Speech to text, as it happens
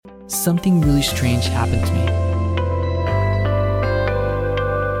something really strange happened to me.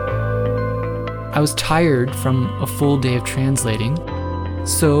 I was tired from a full day of translating,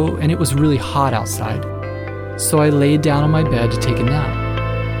 and it was really hot outside, so I laid down on my bed to take a nap.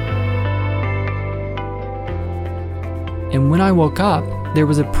 And when I woke up, there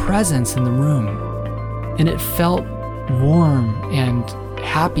was a presence in the room, and it felt warm and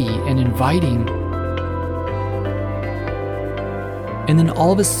happy and inviting. And then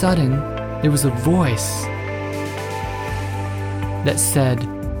all of a sudden, there was a voice that said,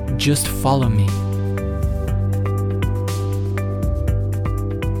 "Just follow me."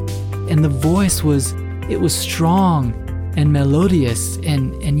 And the voice was strong and melodious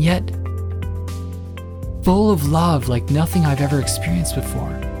and yet full of love like nothing I've ever experienced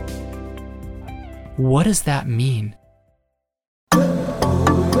before. What does that mean?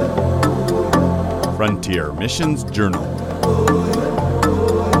 Frontier Missions Journal.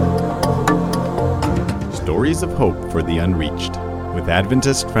 Stories of hope for the unreached with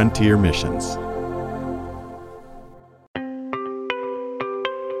Adventist Frontier Missions.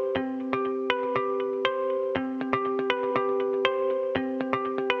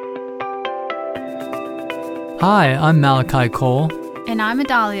 Hi, I'm Malachi Cole. And I'm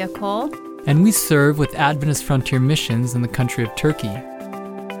Adalia Cole. And we serve with Adventist Frontier Missions in the country of Turkey.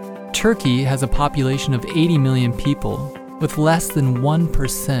 Turkey has a population of 80 million people, with less than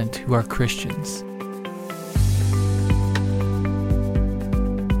 1% who are Christians.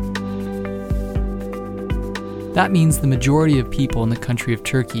 That means the majority of people in the country of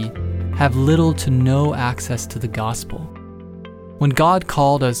Turkey have little to no access to the gospel. When God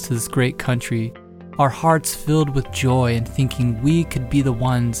called us to this great country, our hearts filled with joy and thinking we could be the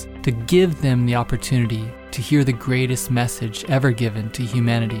ones to give them the opportunity to hear the greatest message ever given to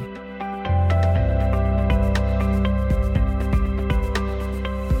humanity.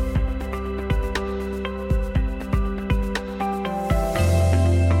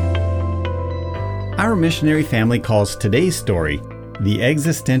 Our missionary family calls today's story The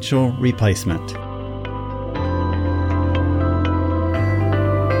Existential Replacement.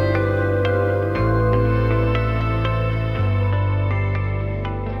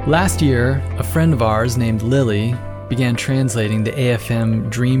 Last year, a friend of ours named Lily began translating the AFM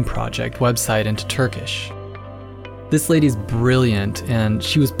Dream Project website into Turkish. This lady's brilliant, and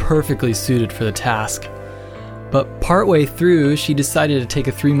she was perfectly suited for the task. But partway through, she decided to take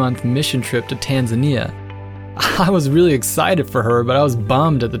a 3-month mission trip to Tanzania. I was really excited for her, but I was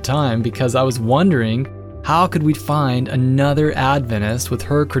bummed at the time because I was wondering how could we find another Adventist with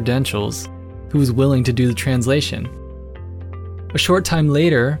her credentials who was willing to do the translation. A short time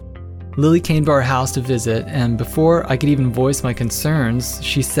later, Lily came to our house to visit, and before I could even voice my concerns,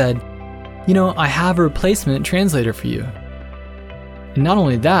 she said, I have a replacement translator for you. And not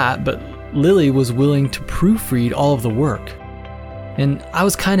only that, but Lily was willing to proofread all of the work. And I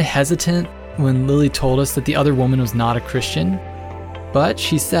was kind of hesitant when Lily told us that the other woman was not a Christian, but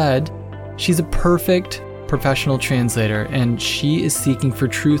she said she's a perfect professional translator and she is seeking for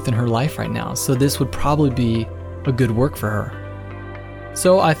truth in her life right now, so this would probably be a good work for her.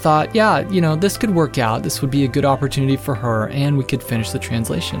 So I thought, this could work out. This would be a good opportunity for her and we could finish the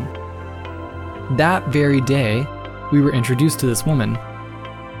translation. That very day, we were introduced to this woman.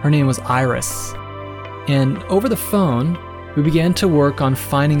 Her name was Iris. And over the phone, we began to work on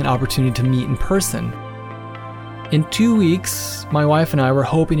finding an opportunity to meet in person. In 2 weeks, my wife and I were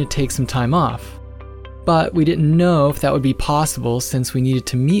hoping to take some time off, but we didn't know if that would be possible since we needed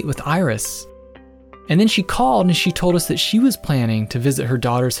to meet with Iris. And then she called and she told us that she was planning to visit her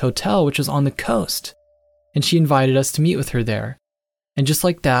daughter's hotel, which was on the coast. And she invited us to meet with her there. And just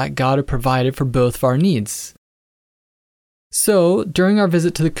like that, God had provided for both of our needs. So during our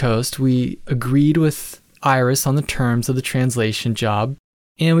visit to the coast, we agreed with Iris on the terms of the translation job,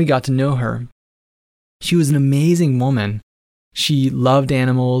 and we got to know her. She was an amazing woman. She loved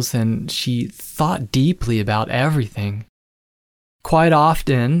animals and she thought deeply about everything. Quite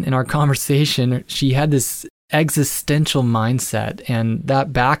often in our conversation, she had this existential mindset and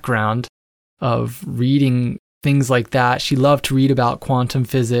that background of reading things like that. She loved to read about quantum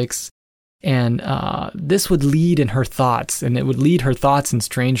physics, and this would lead in her thoughts, and it would lead her thoughts in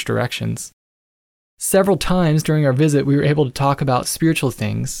strange directions. Several times during our visit, we were able to talk about spiritual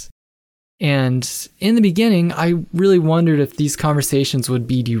things. And in the beginning, I really wondered if these conversations would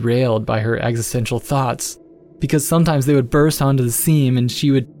be derailed by her existential thoughts, because sometimes they would burst onto the scene and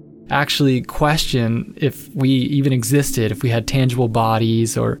she would actually question if we even existed, if we had tangible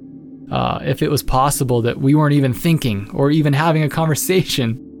bodies, or if it was possible that we weren't even thinking or even having a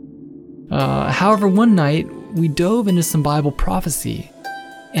conversation. However, one night we dove into some Bible prophecy,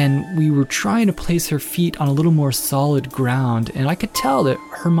 and we were trying to place her feet on a little more solid ground, and I could tell that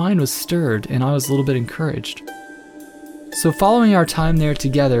her mind was stirred, and I was a little bit encouraged. So following our time there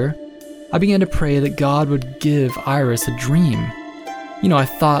together, I began to pray that God would give Iris a dream. I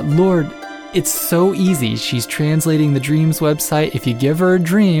thought, Lord, it's so easy. She's translating the Dreams website. If you give her a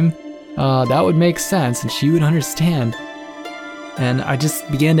dream, that would make sense, and she would understand. And I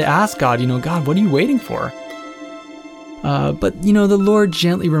just began to ask God, God, what are you waiting for? But the Lord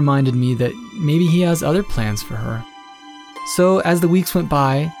gently reminded me that maybe He has other plans for her. So as the weeks went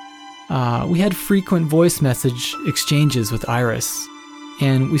by, we had frequent voice message exchanges with Iris.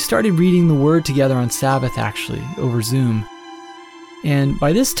 And we started reading the Word together on Sabbath, actually, over Zoom. And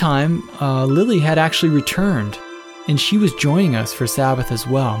by this time, Lily had actually returned, and she was joining us for Sabbath as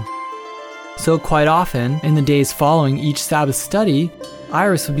well. So quite often, in the days following each Sabbath study,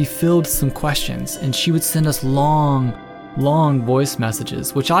 Iris would be filled with some questions, and she would send us long voice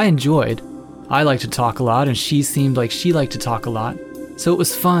messages, which I enjoyed. I like to talk a lot, and she seemed like she liked to talk a lot, so it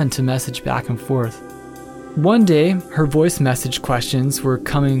was fun to message back and forth. One day, her voice message questions were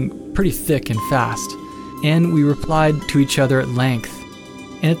coming pretty thick and fast, and we replied to each other at length.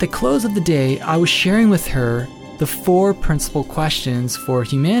 And at the close of the day, I was sharing with her the 4 principal questions for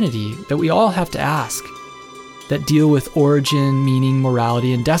humanity that we all have to ask, that deal with origin, meaning,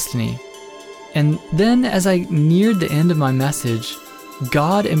 morality, and destiny. And then as I neared the end of my message,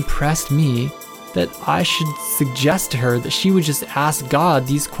 God impressed me that I should suggest to her that she would just ask God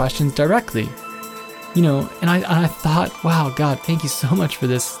these questions directly. And I thought, wow, God, thank you so much for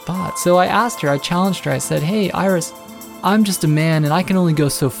this thought. So I asked her, I challenged her, I said, hey, Iris, I'm just a man and I can only go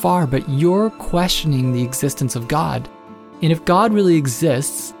so far, but you're questioning the existence of God. And if God really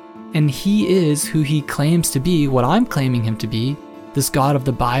exists, and He is who He claims to be, what I'm claiming Him to be, this God of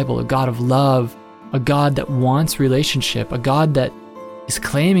the Bible, a God of love, a God that wants relationship, a God that is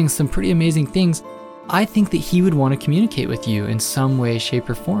claiming some pretty amazing things, I think that He would want to communicate with you in some way, shape,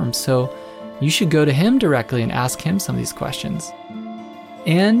 or form. So you should go to Him directly and ask Him some of these questions.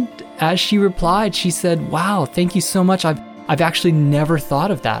 And as she replied, she said, wow, thank you so much. I've actually never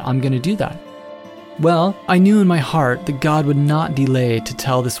thought of that. I'm going to do that. Well, I knew in my heart that God would not delay to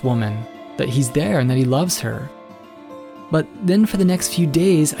tell this woman that He's there and that He loves her. But then for the next few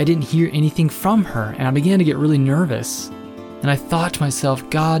days, I didn't hear anything from her, and I began to get really nervous. And I thought to myself,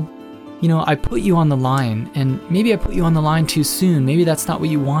 God, I put you on the line, and maybe I put you on the line too soon. Maybe that's not what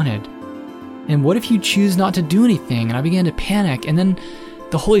you wanted. And what if you choose not to do anything? And I began to panic. And then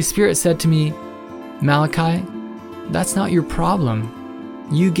the Holy Spirit said to me, Malachi, that's not your problem.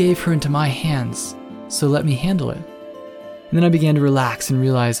 You gave her into my hands, so let me handle it. And then I began to relax and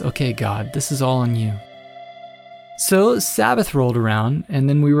realize, okay, God, this is all on you. So Sabbath rolled around, and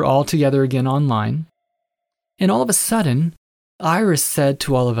then we were all together again online. And all of a sudden, Iris said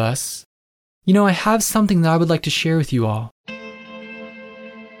to all of us, I have something that I would like to share with you all.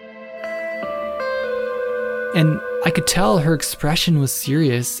 And I could tell her expression was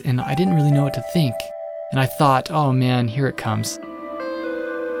serious, and I didn't really know what to think. And I thought, oh man, here it comes.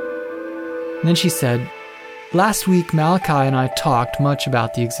 And then she said, last week Malachi and I talked much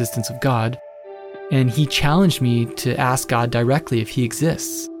about the existence of God, and he challenged me to ask God directly if He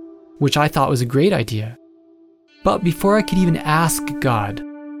exists, which I thought was a great idea. But before I could even ask God,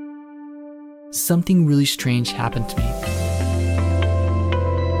 something really strange happened to me.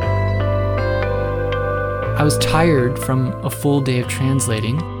 I was tired from a full day of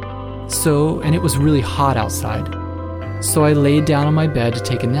translating, and it was really hot outside, so I laid down on my bed to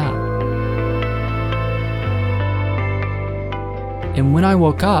take a nap. And when I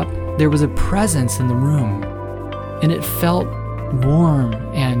woke up, there was a presence in the room, and it felt warm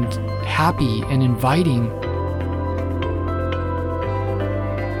and happy and inviting.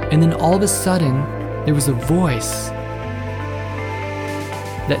 And then all of a sudden, there was a voice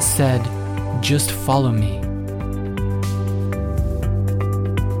that said, just follow me.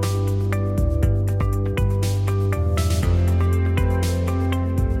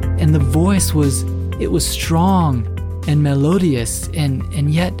 And the voice was strong and melodious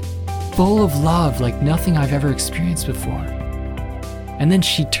and yet full of love like nothing I've ever experienced before. And then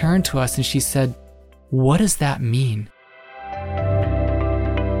she turned to us and she said, what does that mean?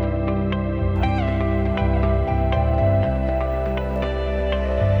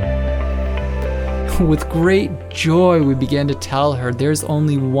 With great joy, we began to tell her there's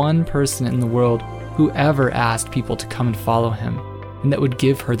only one person in the world who ever asked people to come and follow Him, and that would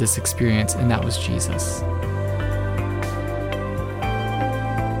give her this experience, and that was Jesus.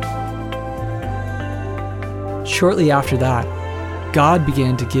 Shortly after that, God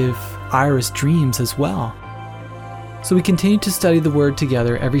began to give Iris dreams as well. So we continued to study the Word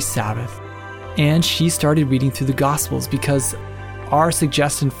together every Sabbath, and she started reading through the Gospels because our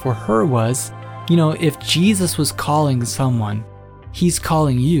suggestion for her was, if Jesus was calling someone, he's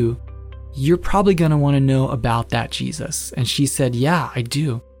calling you, you're probably going to want to know about that Jesus. And she said, yeah, I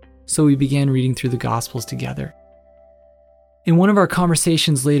do. So we began reading through the Gospels together. In one of our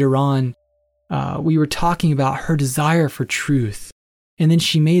conversations later on, we were talking about her desire for truth. And then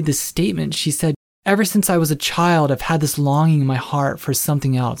she made this statement. She said, ever since I was a child, I've had this longing in my heart for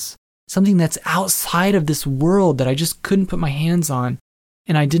something else, something that's outside of this world that I just couldn't put my hands on,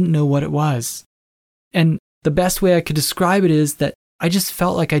 and I didn't know what it was. And the best way I could describe it is that I just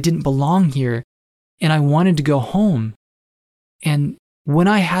felt like I didn't belong here, and I wanted to go home. And when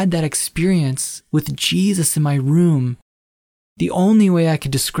I had that experience with Jesus in my room, the only way I could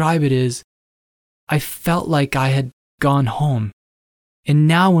describe it is I felt like I had gone home. And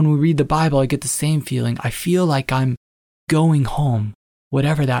now when we read the Bible, I get the same feeling. I feel like I'm going home,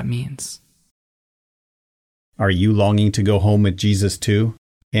 whatever that means. Are you longing to go home with Jesus too?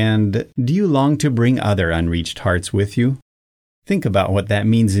 And do you long to bring other unreached hearts with you? Think about what that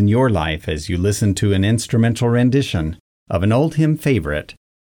means in your life as you listen to an instrumental rendition of an old hymn favorite,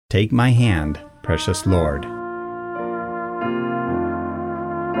 Take My Hand, Precious Lord.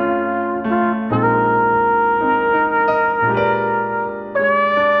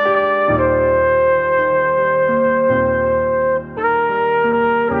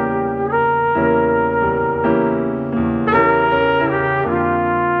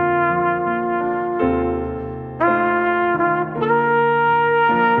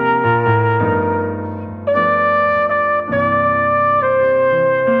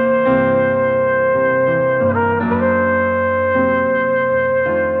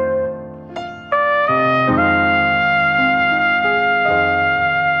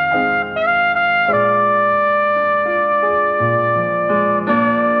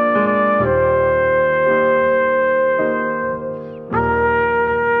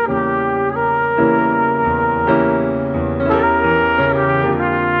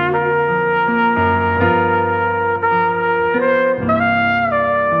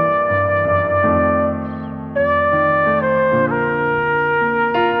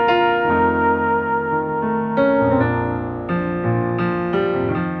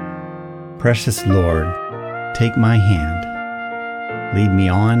 Precious Lord, take my hand. Lead me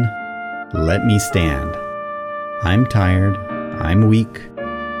on, let me stand. I'm tired, I'm weak,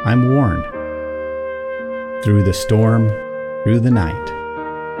 I'm worn. Through the storm, through the night,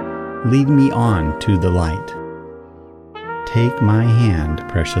 lead me on to the light. Take my hand,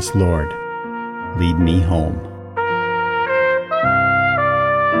 precious Lord, lead me home.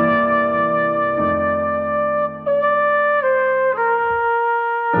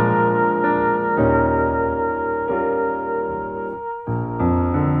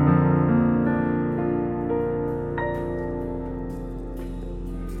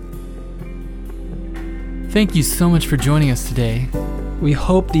 Thank you so much for joining us today. We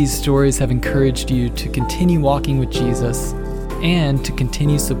hope these stories have encouraged you to continue walking with Jesus and to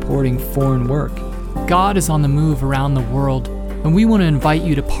continue supporting foreign work. God is on the move around the world, and we want to invite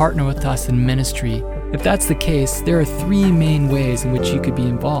you to partner with us in ministry. If that's the case, there are 3 main ways in which you could be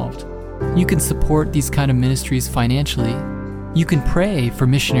involved. You can support these kind of ministries financially. You can pray for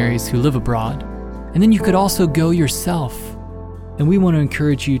missionaries who live abroad. And then you could also go yourself. And we want to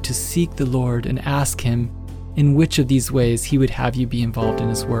encourage you to seek the Lord and ask Him in which of these ways He would have you be involved in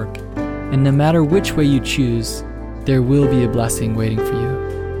His work. And no matter which way you choose, there will be a blessing waiting for you.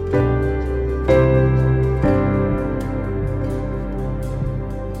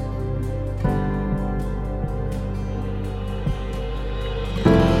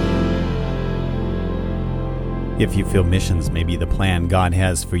 If you feel missions may be the plan God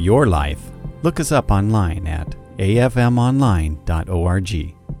has for your life, look us up online at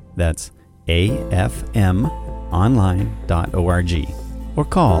afmonline.org. That's afmonline.org. Or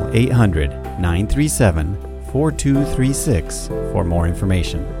call 800-937-4236 for more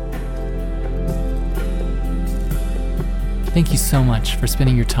information. Thank you so much for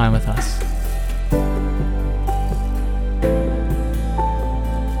spending your time with us.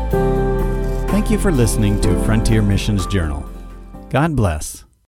 Thank you for listening to Frontier Missions Journal. God bless.